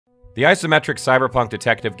The isometric cyberpunk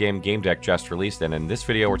detective game Gamedec just released, and in this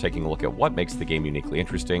video we're taking a look at what makes the game uniquely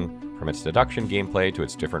interesting, from its deduction gameplay to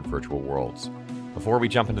its different virtual worlds. Before we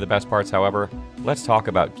jump into the best parts, however, let's talk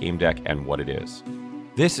about Gamedec and what it is.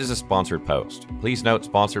 This is a sponsored post. Please note,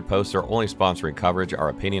 sponsored posts are only sponsoring coverage. Our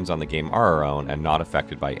opinions on the game are our own and not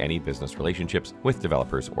affected by any business relationships with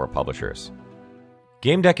developers or publishers.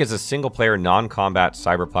 Gamedec is a single-player, non-combat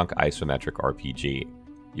cyberpunk isometric RPG.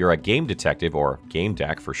 You're a game detective, or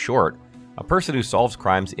Gamedec for short, a person who solves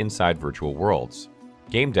crimes inside virtual worlds.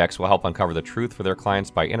 Gamedecs will help uncover the truth for their clients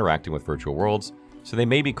by interacting with virtual worlds, so they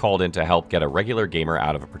may be called in to help get a regular gamer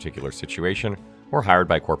out of a particular situation, or hired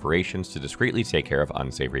by corporations to discreetly take care of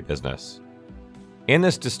unsavory business. In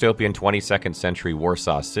this dystopian 22nd century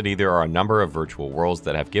Warsaw city, there are a number of virtual worlds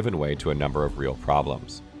that have given way to a number of real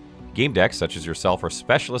problems. Gamedecs, such as yourself, are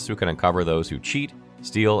specialists who can uncover those who cheat,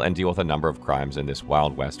 steal, and deal with a number of crimes in this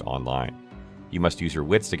Wild West online. You must use your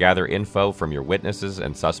wits to gather info from your witnesses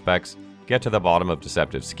and suspects, get to the bottom of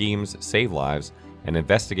deceptive schemes, save lives, and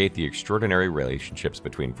investigate the extraordinary relationships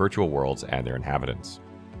between virtual worlds and their inhabitants.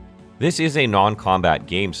 This is a non-combat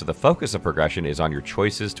game, so the focus of progression is on your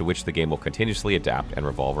choices, to which the game will continuously adapt and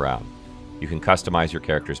revolve around. You can customize your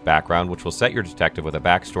character's background, which will set your detective with a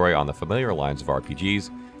backstory on the familiar lines of RPGs,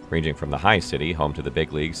 ranging from the high city, home to the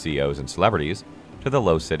big league CEOs and celebrities, to the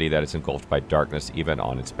low city that is engulfed by darkness even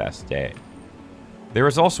on its best day. There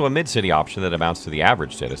is also a mid-city option that amounts to the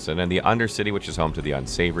average citizen, and the undercity, which is home to the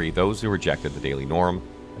unsavory, those who rejected the daily norm,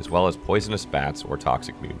 as well as poisonous bats or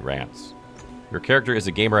toxic mutant rants. Your character is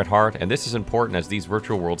a gamer at heart, and this is important as these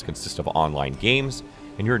virtual worlds consist of online games,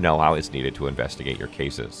 and your know-how is needed to investigate your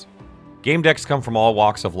cases. Gamedecs come from all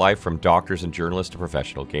walks of life, from doctors and journalists to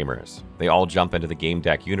professional gamers. They all jump into the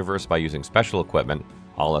Gamedec universe by using special equipment,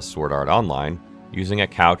 a la Sword Art Online, using a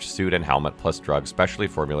couch, suit, and helmet plus drugs specially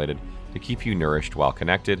formulated to keep you nourished while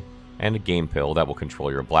connected, and a game pill that will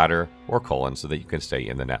control your bladder or colon so that you can stay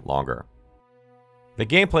in the net longer. The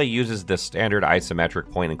gameplay uses the standard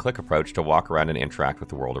isometric point-and-click approach to walk around and interact with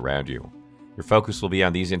the world around you. Your focus will be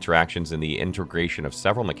on these interactions and the integration of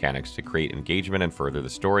several mechanics to create engagement and further the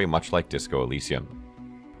story, much like Disco Elysium.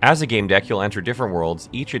 As a Gamedec, you'll enter different worlds,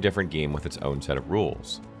 each a different game with its own set of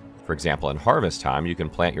rules. For example, in harvest time, you can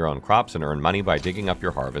plant your own crops and earn money by digging up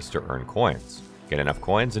your harvest to earn coins. Get enough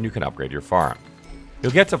coins and you can upgrade your farm.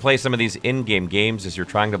 You'll get to play some of these in-game games as you're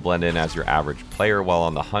trying to blend in as your average player while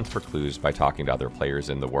on the hunt for clues by talking to other players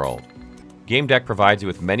in the world. Gamedec provides you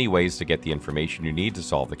with many ways to get the information you need to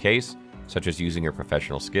solve the case, such as using your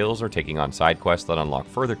professional skills or taking on side quests that unlock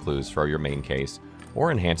further clues for your main case, or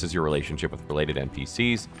enhances your relationship with related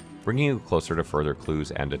NPCs, bringing you closer to further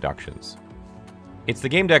clues and deductions. It's the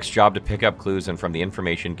Gamedec's job to pick up clues and from the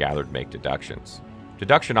information gathered make deductions.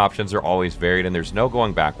 Deduction options are always varied and there's no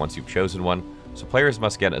going back once you've chosen one, so players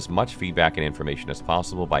must get as much feedback and information as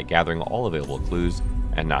possible by gathering all available clues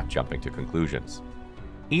and not jumping to conclusions.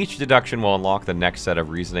 Each deduction will unlock the next set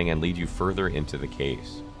of reasoning and lead you further into the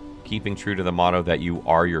case. Keeping true to the motto that you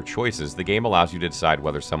are your choices, the game allows you to decide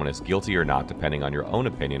whether someone is guilty or not depending on your own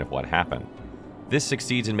opinion of what happened. This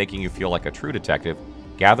succeeds in making you feel like a true detective,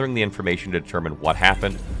 gathering the information to determine what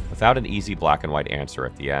happened without an easy black and white answer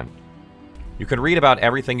at the end. You can read about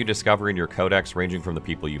everything you discover in your codex, ranging from the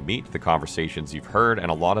people you meet, the conversations you've heard,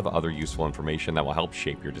 and a lot of other useful information that will help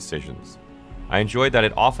shape your decisions. I enjoyed that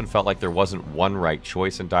it often felt like there wasn't one right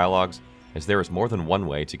choice in dialogues, as there is more than one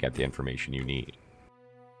way to get the information you need.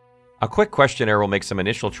 A quick questionnaire will make some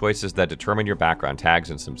initial choices that determine your background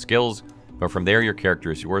tags and some skills, but from there your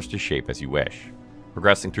character is yours to shape as you wish.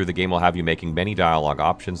 Progressing through the game will have you making many dialogue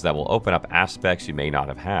options that will open up aspects you may not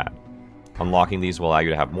have had. Unlocking these will allow you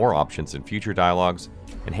to have more options in future dialogues,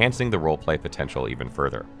 enhancing the roleplay potential even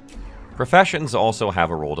further. Professions also have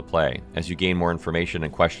a role to play. As you gain more information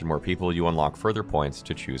and question more people, you unlock further points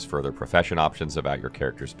to choose further profession options about your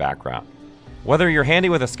character's background. Whether you're handy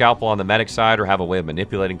with a scalpel on the medic side or have a way of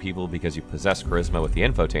manipulating people because you possess charisma with the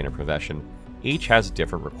infotainer profession, each has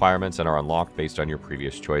different requirements and are unlocked based on your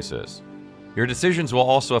previous choices. Your decisions will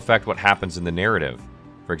also affect what happens in the narrative.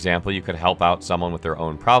 For example, you could help out someone with their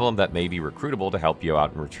own problem that may be recruitable to help you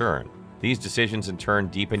out in return. These decisions in turn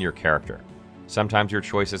deepen your character. Sometimes your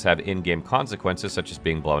choices have in-game consequences, such as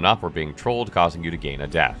being blown up or being trolled, causing you to gain a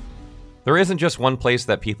death. There isn't just one place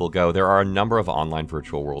that people go, there are a number of online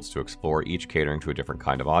virtual worlds to explore, each catering to a different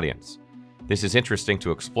kind of audience. This is interesting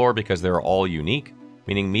to explore because they're all unique,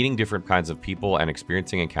 meaning meeting different kinds of people and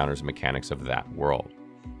experiencing encounters and mechanics of that world.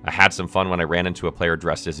 I had some fun when I ran into a player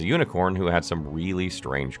dressed as a unicorn who had some really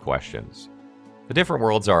strange questions. The different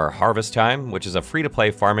worlds are Harvest Time, which is a free-to-play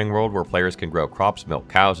farming world where players can grow crops, milk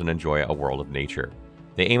cows, and enjoy a world of nature.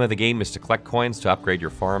 The aim of the game is to collect coins to upgrade your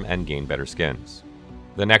farm and gain better skins.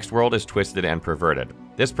 The next world is Twisted and Perverted.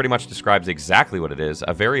 This pretty much describes exactly what it is,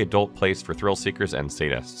 a very adult place for thrill seekers and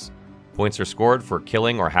sadists. Points are scored for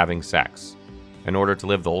killing or having sex. In order to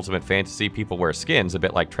live the ultimate fantasy, people wear skins, a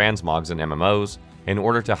bit like transmogs in MMOs, in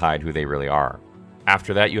order to hide who they really are.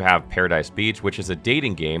 After that, you have Paradise Beach, which is a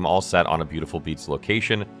dating game all set on a beautiful beach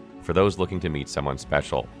location for those looking to meet someone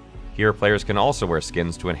special. Here, players can also wear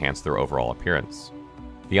skins to enhance their overall appearance.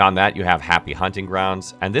 Beyond that, you have Happy Hunting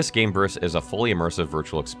Grounds, and this gameverse is a fully immersive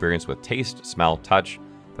virtual experience with taste, smell, touch,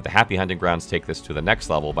 but the Happy Hunting Grounds take this to the next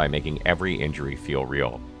level by making every injury feel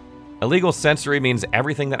real. Illegal sensory means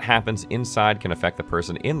everything that happens inside can affect the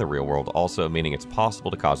person in the real world, also meaning it's possible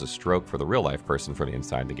to cause a stroke for the real-life person from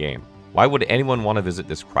inside the game. Why would anyone want to visit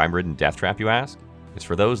this crime-ridden death trap, you ask? It's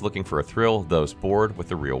for those looking for a thrill, those bored with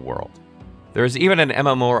the real world. There is even an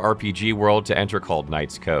MMORPG world to enter called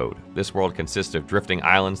Knight's Code. This world consists of drifting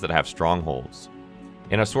islands that have strongholds.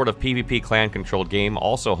 In a sort of PvP clan-controlled game,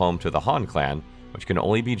 also home to the Han clan, which can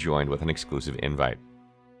only be joined with an exclusive invite.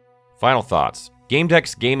 Final thoughts.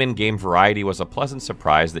 Gamedec's game-in-game variety was a pleasant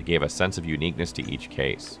surprise that gave a sense of uniqueness to each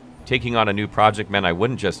case. Taking on a new project meant I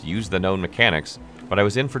wouldn't just use the known mechanics, but I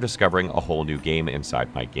was in for discovering a whole new game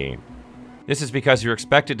inside my game. This is because you're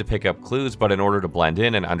expected to pick up clues, but in order to blend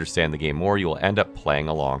in and understand the game more, you will end up playing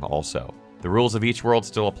along also. The rules of each world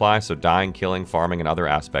still apply, so dying, killing, farming, and other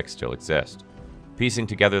aspects still exist. Piecing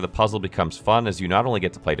together the puzzle becomes fun as you not only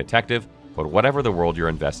get to play detective, but whatever the world you're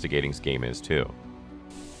investigating's game is too.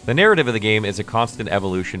 The narrative of the game is a constant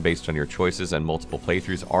evolution based on your choices, and multiple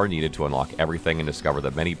playthroughs are needed to unlock everything and discover the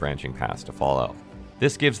many branching paths to follow.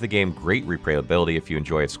 This gives the game great replayability if you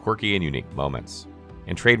enjoy its quirky and unique moments.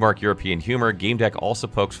 In trademark European humor, Gamedec also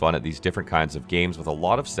pokes fun at these different kinds of games with a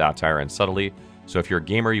lot of satire and subtlety, so if you're a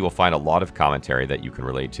gamer, you will find a lot of commentary that you can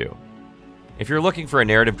relate to. If you're looking for a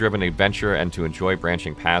narrative-driven adventure and to enjoy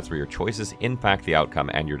branching paths where your choices impact the outcome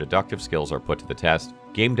and your deductive skills are put to the test,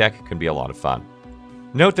 Gamedec can be a lot of fun.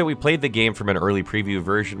 Note that we played the game from an early preview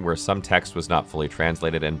version where some text was not fully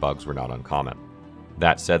translated and bugs were not uncommon.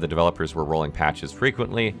 That said, the developers were rolling patches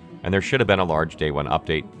frequently, and there should have been a large Day 1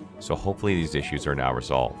 update, so hopefully these issues are now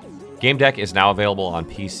resolved. Gamedec is now available on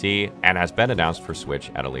PC and has been announced for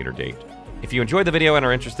Switch at a later date. If you enjoyed the video and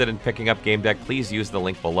are interested in picking up Gamedec, please use the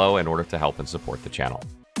link below in order to help and support the channel.